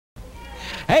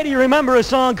Hey, do you remember a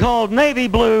song called Navy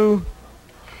Blue?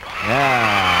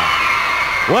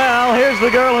 Yeah. Well, here's the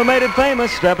girl who made it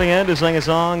famous, stepping in to sing a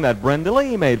song that Brenda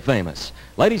Lee made famous.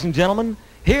 Ladies and gentlemen,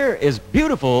 here is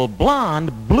beautiful,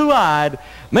 blonde, blue-eyed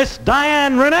Miss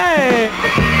Diane Renay.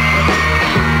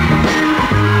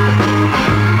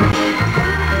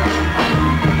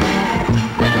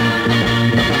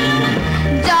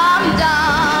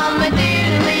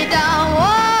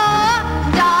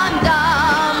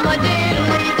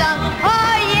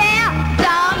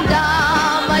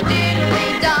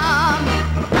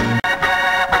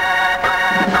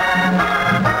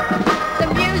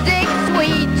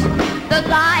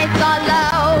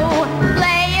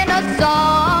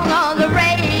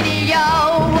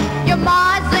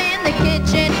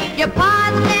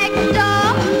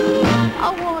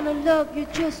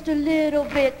 Just a little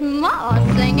bit more,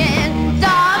 singing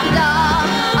dum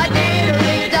dum, a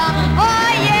diddly dum. Oh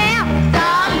yeah,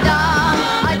 dum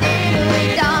dum, a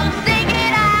diddly dum. Sing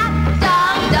it out,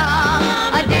 dum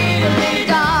dum, a diddly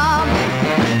dum.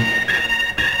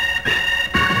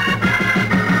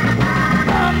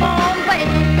 Come on,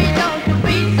 baby, don't you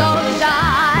be so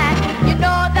shy. You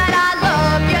know that I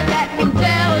love you, let me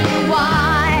tell you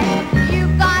why.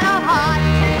 You've got a heart,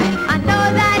 I know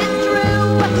that it's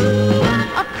true.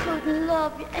 I couldn't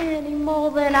love you any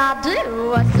more than I do.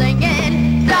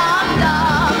 Singing dum